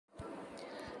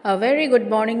A very good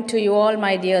morning to you all,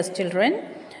 my dear children.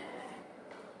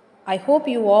 I hope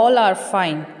you all are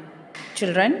fine,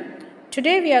 children.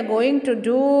 Today we are going to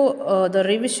do the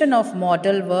revision of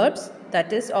modal verbs,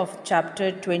 that is of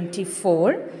chapter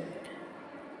 24.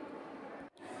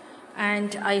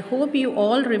 And I hope you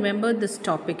all remember this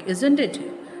topic, isn't it?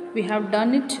 We have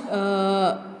done it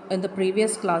in the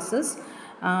previous classes.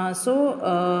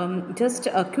 Just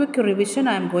a quick revision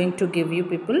I am going to give you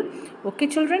people. Okay,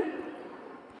 children?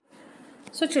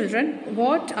 So children,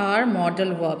 what are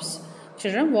modal verbs?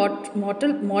 Children, what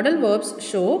modal verbs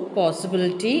show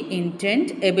possibility,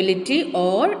 intent, ability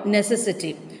or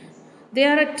necessity. They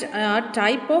are a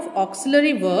type of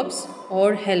auxiliary verbs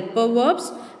or helper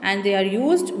verbs, and they are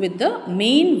used with the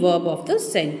main verb of the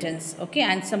sentence. Okay,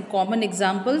 and some common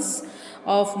examples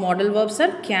of modal verbs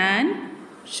are can,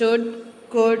 should,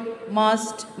 could,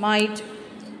 must, might.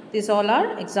 These all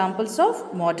are examples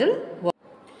of modal verbs.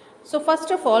 So first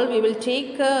of all, we will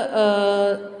take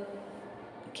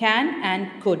can and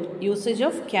could, usage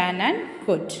of can and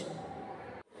could.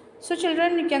 So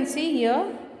children, you can see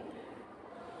here,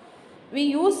 we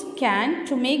use can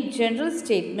to make general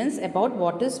statements about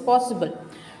what is possible.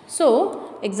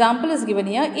 So example is given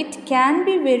here, it can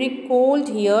be very cold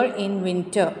here in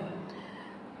winter.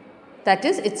 That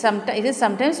is, it is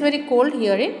sometimes very cold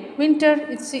here in winter.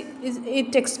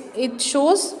 It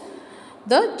shows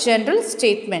the general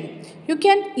statement. You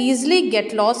can easily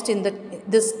get lost in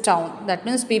this town. That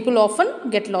means people often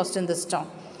get lost in this town.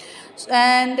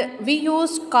 And we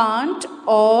use can't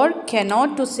or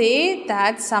cannot to say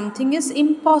that something is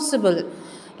impossible.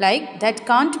 Like, that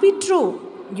can't be true.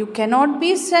 You cannot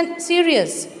be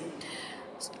serious.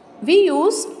 We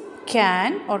use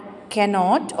can or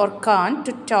cannot or can't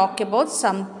to talk about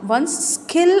someone's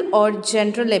skill or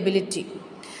general ability.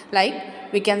 Like,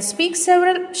 she can speak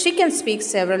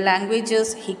several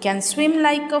languages, he can swim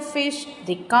like a fish,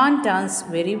 they can't dance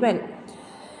very well.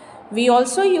 We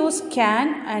also use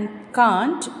can and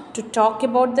can't to talk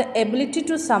about the ability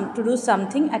to do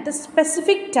something at a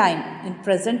specific time in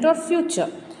present or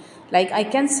future. Like, I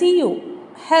can see you,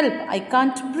 help, I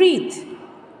can't breathe.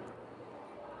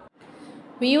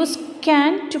 We use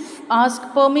can to ask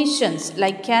permissions,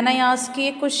 like, can I ask you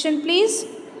a question please?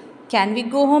 Can we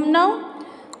go home now?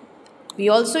 We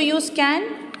also use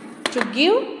can to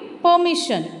give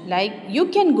permission, like, you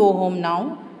can go home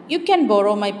now, you can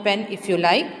borrow my pen if you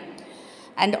like.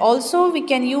 And also we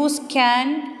can use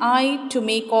can I to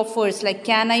make offers, like,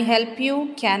 can I help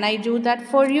you, can I do that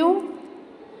for you.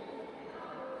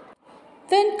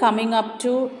 Then coming up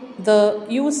to the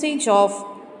usage of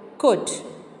could.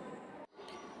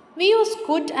 We use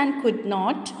could and could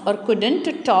not or couldn't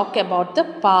to talk about the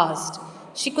past.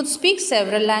 She could speak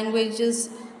several languages.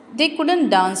 They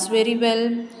couldn't dance very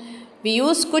well. We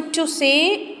use could to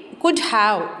say could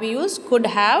have. We use could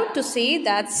have to say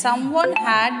that someone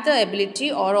had the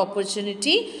ability or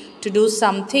opportunity to do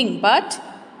something but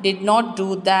did not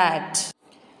do that.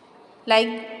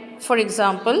 Like, for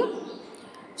example,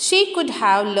 she could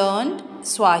have learned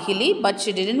Swahili but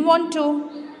she didn't want to.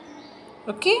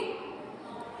 Okay?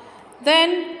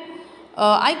 Then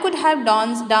I could have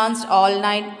danced all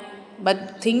night,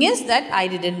 but thing is that I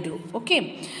didn't do.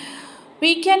 Okay.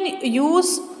 We can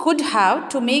use could have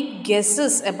to make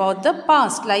guesses about the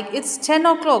past. Like, it's 10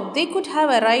 o'clock. They could have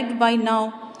arrived by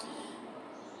now.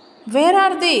 Where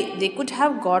are they? They could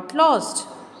have got lost.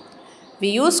 We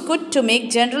use could to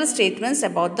make general statements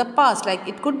about the past. Like,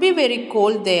 it could be very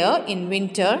cold there in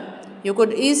winter. You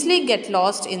could easily get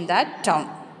lost in that town.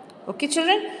 Okay,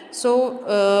 children?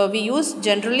 So, we use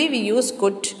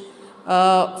could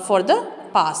for the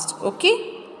past. Okay?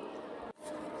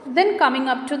 Then coming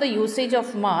up to the usage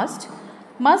of must.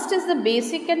 Must is the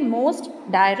basic and most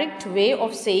direct way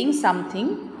of saying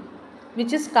something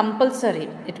which is compulsory.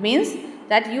 It means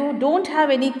that you don't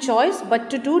have any choice but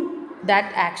to do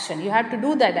that action. You have to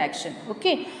do that action.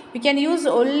 Okay? We can use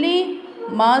only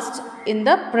must in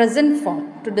the present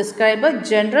form to describe a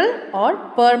general or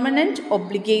permanent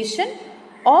obligation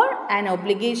or an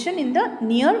obligation in the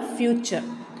near future.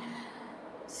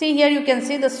 See, here you can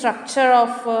see the structure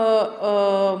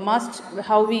of must,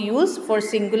 how we use for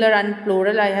singular and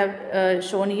plural. I have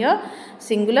shown here.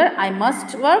 Singular, I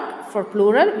must work. For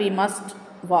plural, we must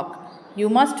work. You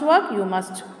must work, you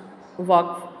must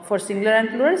work. For singular and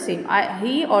plural, same.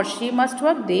 He or she must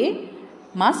work, they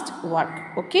must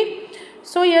work. Okay.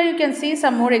 So here you can see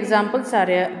some more examples are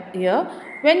here.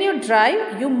 When you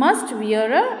drive, you must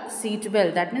wear a seat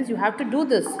belt. That means you have to do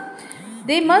this.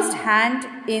 They must hand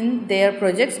in their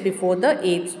projects before the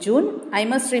 8th June. I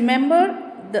must remember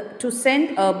to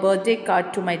send a birthday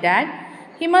card to my dad.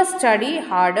 He must study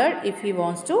harder if he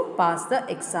wants to pass the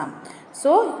exam.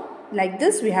 So, like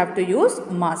this we have to use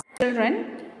must.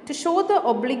 Children, to show the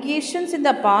obligations in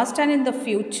the past and in the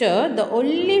future, the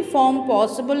only form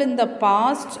possible in the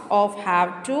past of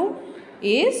have to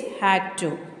is had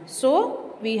to.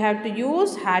 So, we have to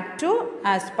use had to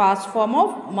as past form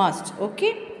of must.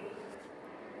 Okay.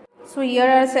 So, here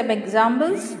are some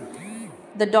examples.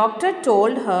 The doctor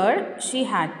told her she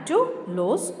had to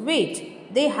lose weight.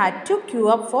 They had to queue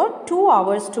up for 2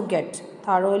 hours to get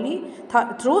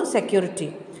through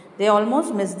security. They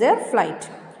almost missed their flight.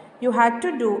 You had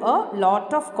to do a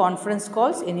lot of conference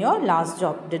calls in your last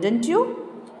job, didn't you?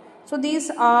 So these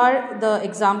are the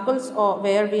examples of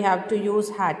where we have to use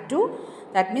had to.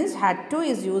 That means had to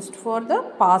is used for the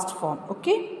past form.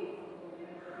 Okay.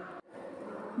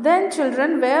 Then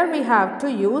children, where we have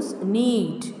to use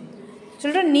need.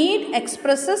 Children, need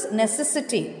expresses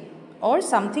necessity or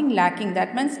something lacking.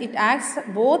 That means it acts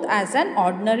both as an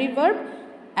ordinary verb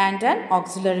and an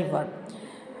auxiliary verb.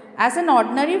 As an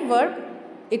ordinary verb,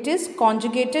 it is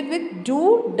conjugated with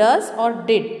do, does or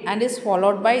did and is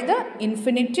followed by the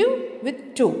infinitive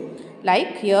with to.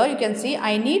 Like here you can see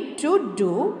I need to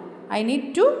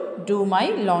do my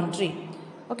laundry.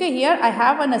 Okay, here I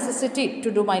have a necessity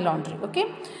to do my laundry.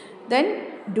 Okay, then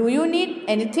do you need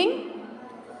anything?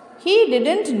 He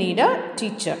didn't need a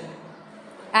teacher.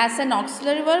 As an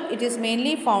auxiliary verb, it is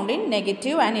mainly found in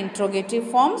negative and interrogative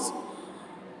forms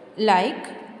like,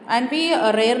 and we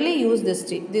rarely use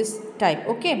this type.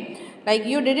 Okay, like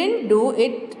you didn't do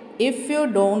it if you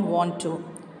don't want to.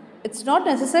 It's not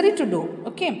necessary to do.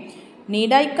 Okay,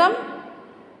 need I come?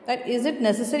 That is it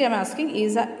necessary? I'm asking,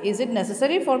 is it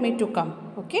necessary for me to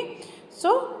come? Okay,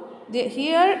 so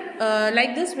here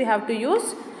like this we have to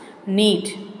use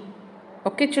need.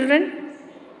 Okay, children.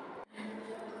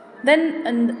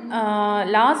 Then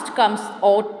last comes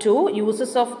ought to,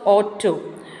 uses of ought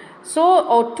to. So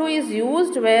ought to is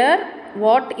used where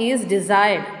what is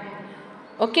desired.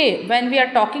 Okay, when we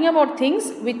are talking about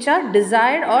things which are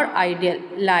desired or ideal,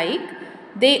 like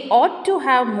they ought to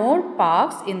have more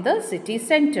parks in the city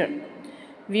center.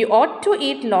 We ought to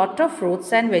eat lot of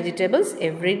fruits and vegetables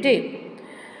every day.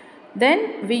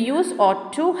 Then we use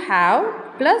ought to have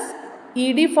plus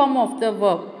ed form of the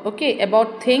verb. Okay,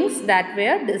 about things that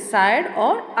were desired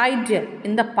or ideal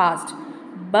in the past,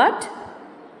 but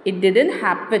it didn't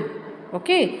happen.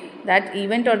 Okay, that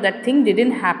event or that thing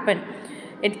didn't happen.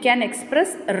 It can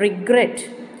express regret,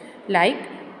 like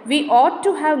we ought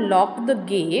to have locked the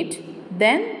gate,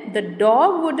 then the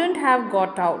dog wouldn't have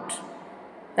got out.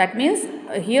 That means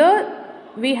here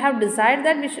we have decided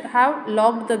that we should have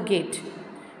locked the gate,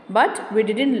 but we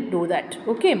didn't do that.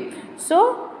 Okay,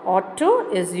 so ought to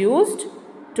is used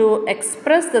to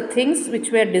express the things which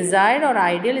were desired or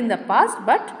ideal in the past,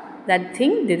 but that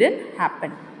thing didn't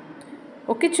happen.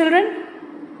 Okay, children.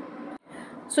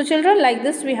 So children, like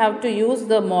this we have to use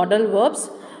the modal verbs,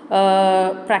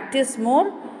 practice more,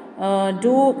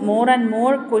 do more and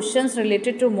more questions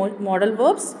related to modal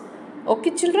verbs.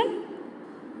 Okay, children.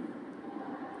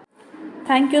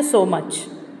 Thank you so much.